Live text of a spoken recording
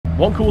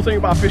One cool thing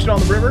about fishing on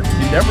the river,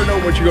 you never know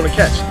what you're gonna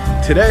catch.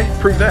 Today,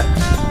 prove that.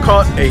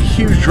 Caught a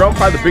huge drum,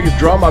 probably the biggest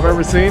drum I've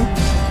ever seen.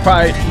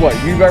 Probably, what,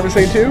 you've ever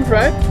seen too,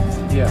 right?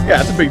 Yeah.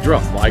 Yeah, it's a big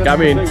drum. Like, I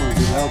mean,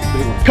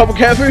 a couple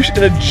catfish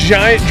in a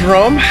giant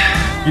drum.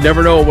 You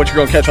never know what you're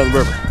gonna catch on the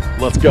river.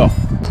 Let's go.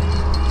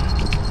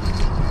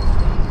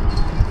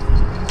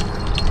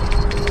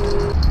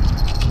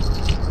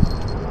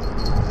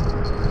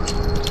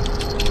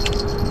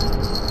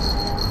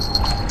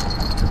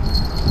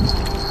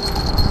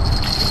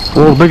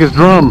 World's biggest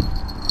drum.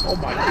 Oh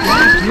my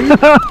God, dude.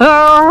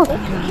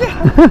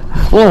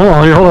 Oh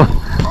my God.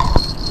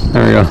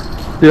 There we go.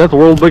 Dude, that's the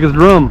world's biggest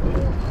drum.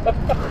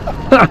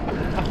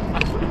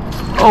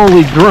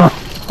 Holy drum.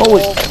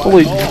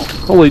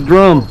 Holy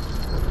drum.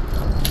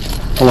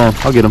 Hold on,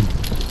 I'll get him.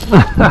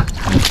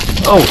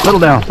 Oh, settle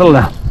down.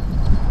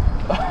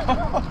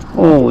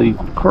 Holy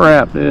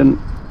crap, dude.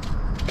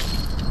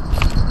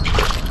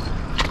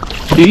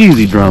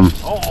 Easy drum.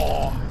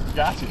 Oh,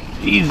 gotcha.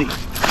 Easy.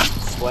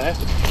 Slash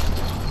it.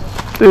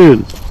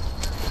 Dude,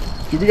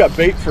 we got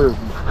bait for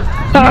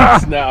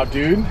weeks now,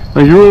 dude.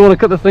 If you really want to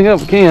cut this thing up,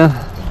 we can.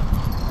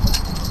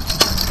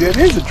 Dude, it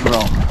is a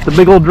drum. It's a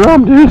big old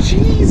drum, dude.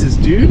 Jesus,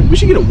 dude. We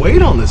should get a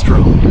weight on this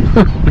drum.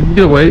 We can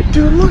get a weight.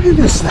 Dude, look at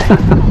this thing.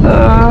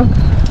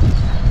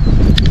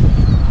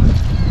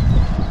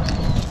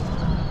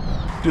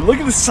 Dude, look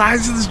at the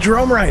size of this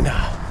drum right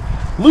now.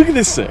 Look at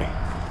this thing.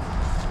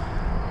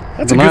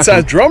 That's a good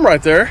sized drum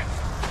right there.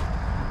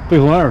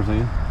 Big one I've ever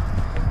seen.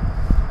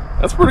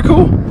 That's pretty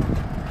cool.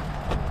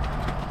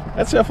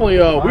 That's definitely,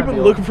 we've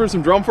been looking for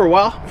some drum for a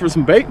while, for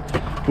some bait,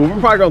 but we're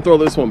probably gonna throw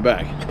this one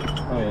back.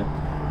 Oh yeah.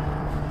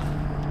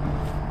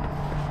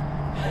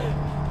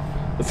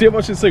 Let's see how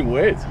much this thing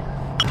weighs.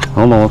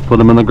 Hold on, let's put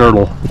him in the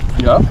girdle.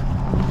 Yep.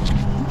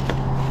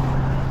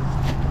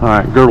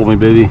 Alright, girdle me,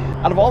 baby.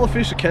 Out of all the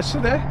fish to catch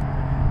today,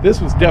 this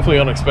was definitely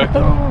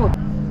unexpected.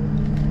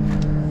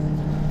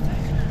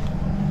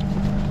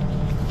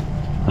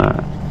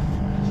 Alright.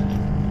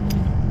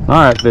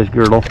 Alright, fish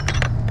girdle.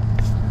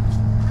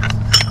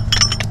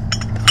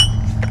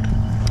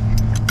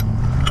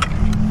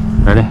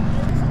 Ready?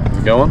 Is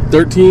it going?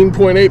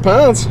 13.8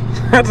 pounds.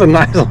 That's a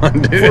nice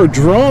one, dude. For a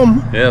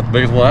drum. Yeah, it's the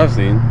biggest one I've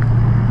seen.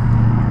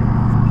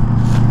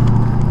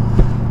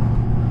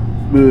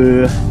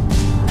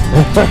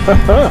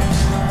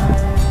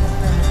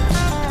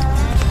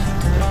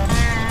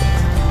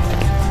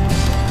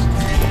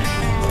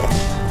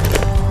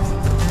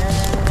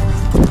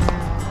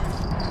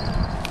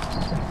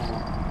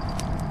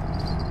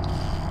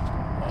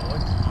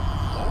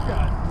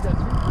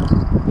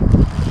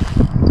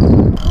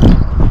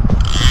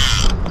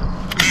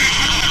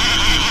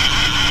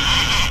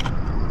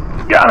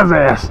 Got his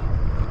ass.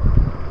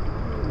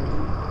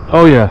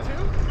 Oh yeah.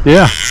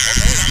 Yeah.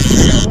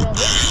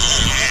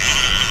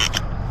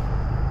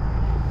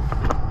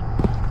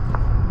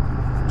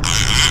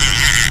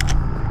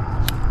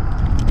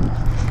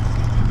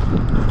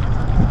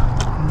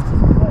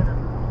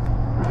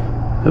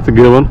 That's a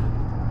good one.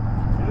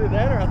 Either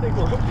that or I think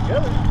we're hooked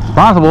together. It's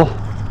possible.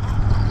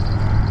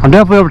 I'm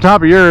definitely over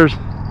top of yours.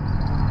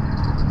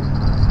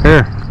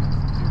 Here.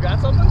 You got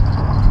something?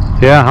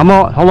 Yeah, I'm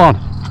on. Hold on.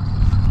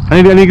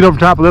 I need to get over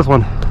top of this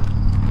one.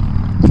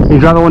 You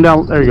drop the one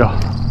down. There you go.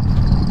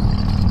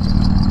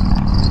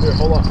 Here,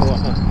 hold on.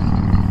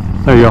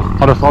 There you go.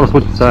 I'll just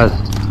switch the side.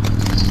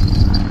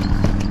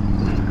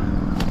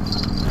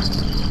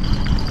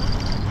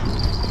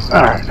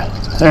 All right.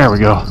 There we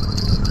go.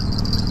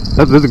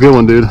 That's a good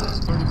one, dude.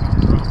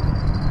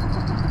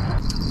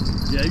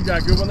 Yeah, you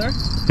got a good one there?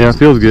 Yeah, it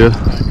feels good.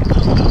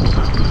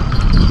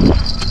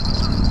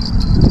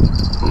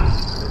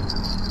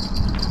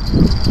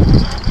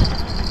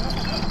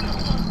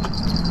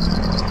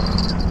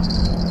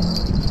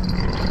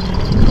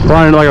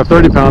 Probably like a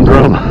 30-pound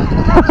drum.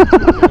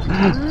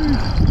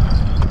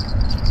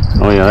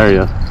 Oh yeah, there you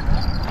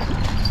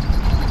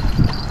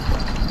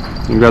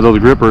go. You got those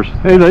grippers.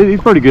 Hey,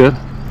 he's pretty good.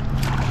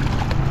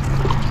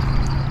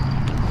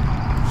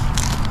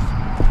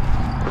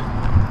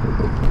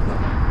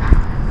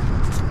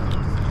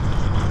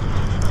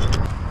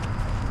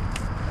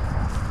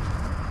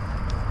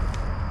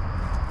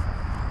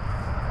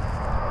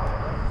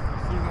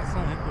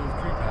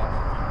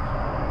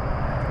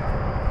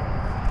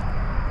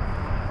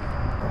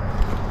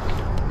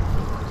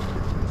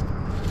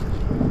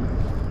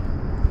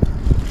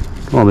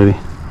 Come on, baby.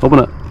 Open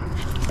up.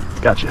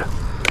 Gotcha.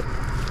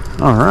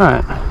 All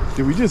right.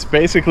 Dude, we just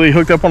basically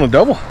hooked up on a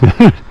double.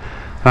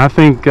 I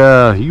think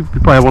you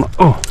probably had one.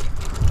 Oh,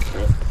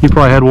 you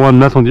probably had one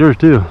messing with yours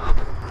too.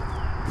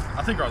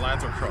 I think our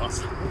lines are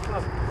crossed.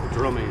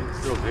 Drumming,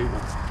 still baiting.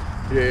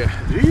 Yeah,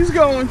 he's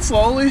going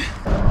slowly.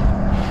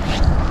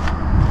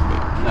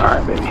 All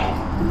right, baby.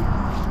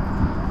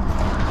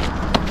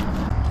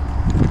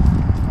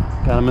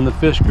 Got him in the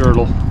fish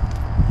girdle.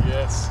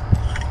 Yes.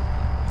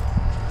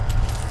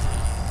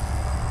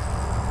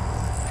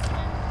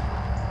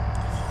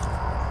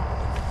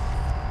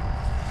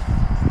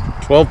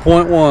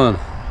 $12.1.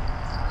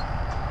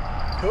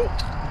 Cool.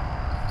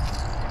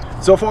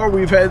 So far,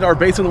 we've had our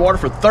baits in the water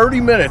for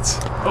 30 minutes.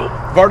 We've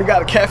already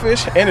got a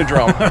catfish and a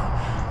drum.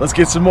 Let's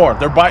get some more.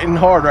 They're biting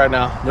hard right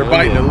now. They're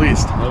biting at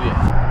least. Oh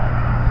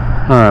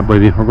yeah. All right,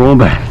 baby, we're going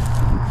back.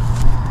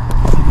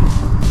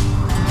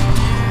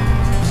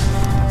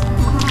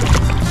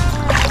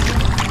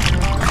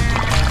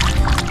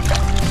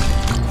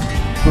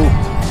 Cool.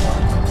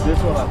 This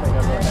one I think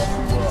I'm gonna have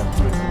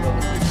to put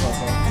another big pump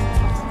on.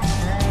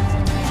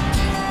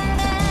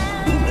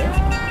 Ooh, man.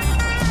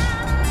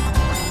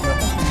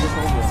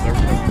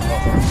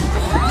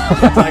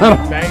 It's like a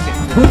magnet.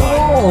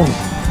 Oh.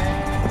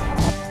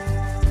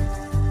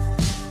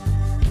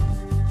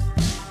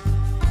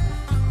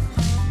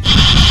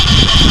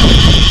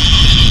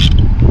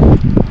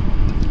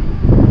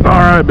 All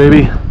right,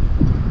 baby.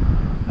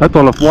 That's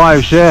on a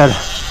live shad.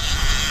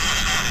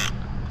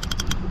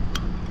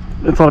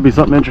 It ought to be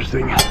something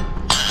interesting.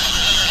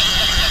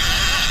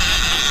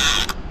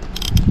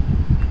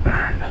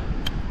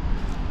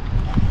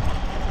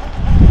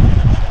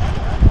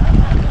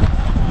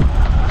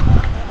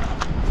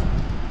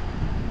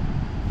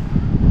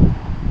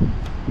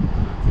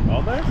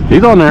 On there?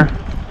 He's on there.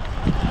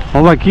 I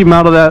was like, keep him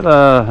out of that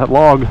that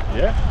log.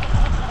 Yeah.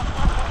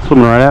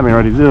 Swimming right at me,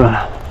 right? He's doing.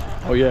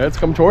 Oh yeah, it's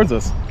come towards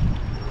us.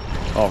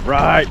 All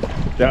right,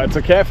 that's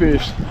a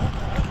catfish.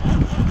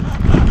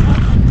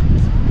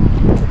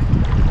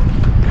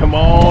 Come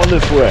on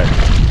this way.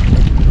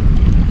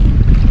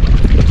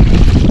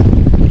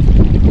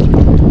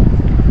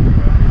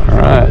 All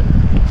right.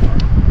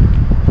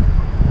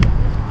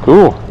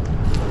 Cool.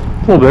 A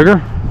little bigger.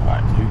 All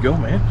right, here you go,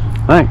 man.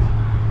 Thanks.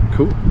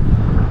 Cool.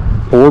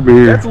 Pour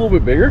beer. That's a little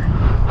bit bigger.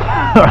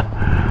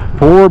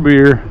 Pour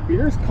beer.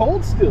 Beer's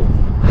cold still.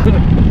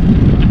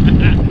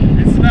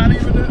 It's not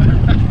even.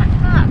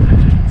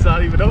 It's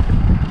not even open.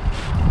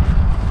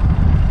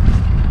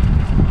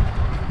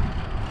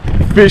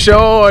 Fish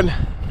on.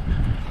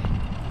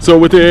 So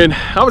within,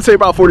 I would say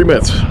about 40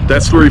 minutes.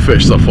 That's 3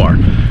 fish so far.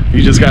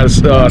 You just got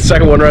a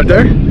second one right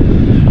there.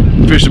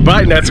 Fish are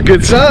biting. That's a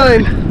good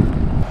sign.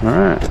 All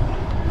right.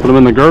 Put them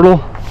in the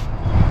girdle.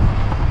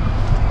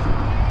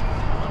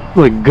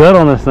 Really gut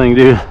on this thing,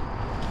 dude.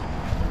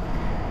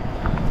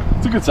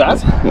 It's a good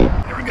size.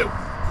 There we go.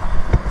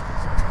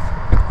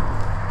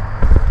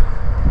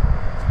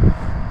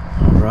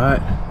 All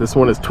right. This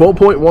one is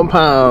 12.1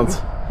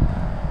 pounds.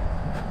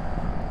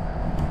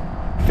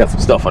 Got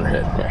some stuff on her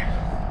head. Here.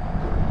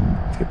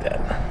 Let's get that.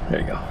 There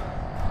you go.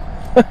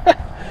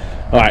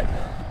 All right.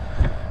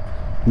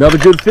 Another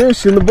good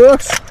fish in the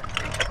books.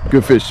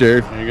 Good fish,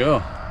 Jared. There you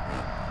go.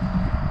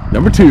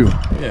 Number 2.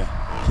 Yeah.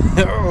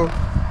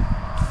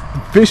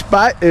 Fish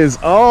bite is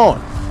on.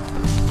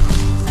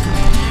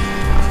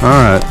 All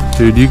right,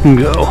 dude, you can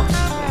go.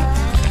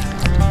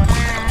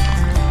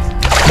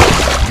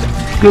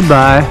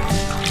 Goodbye.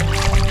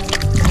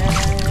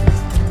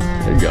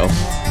 There you go.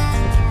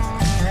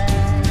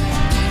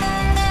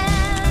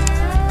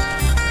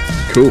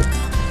 Cool.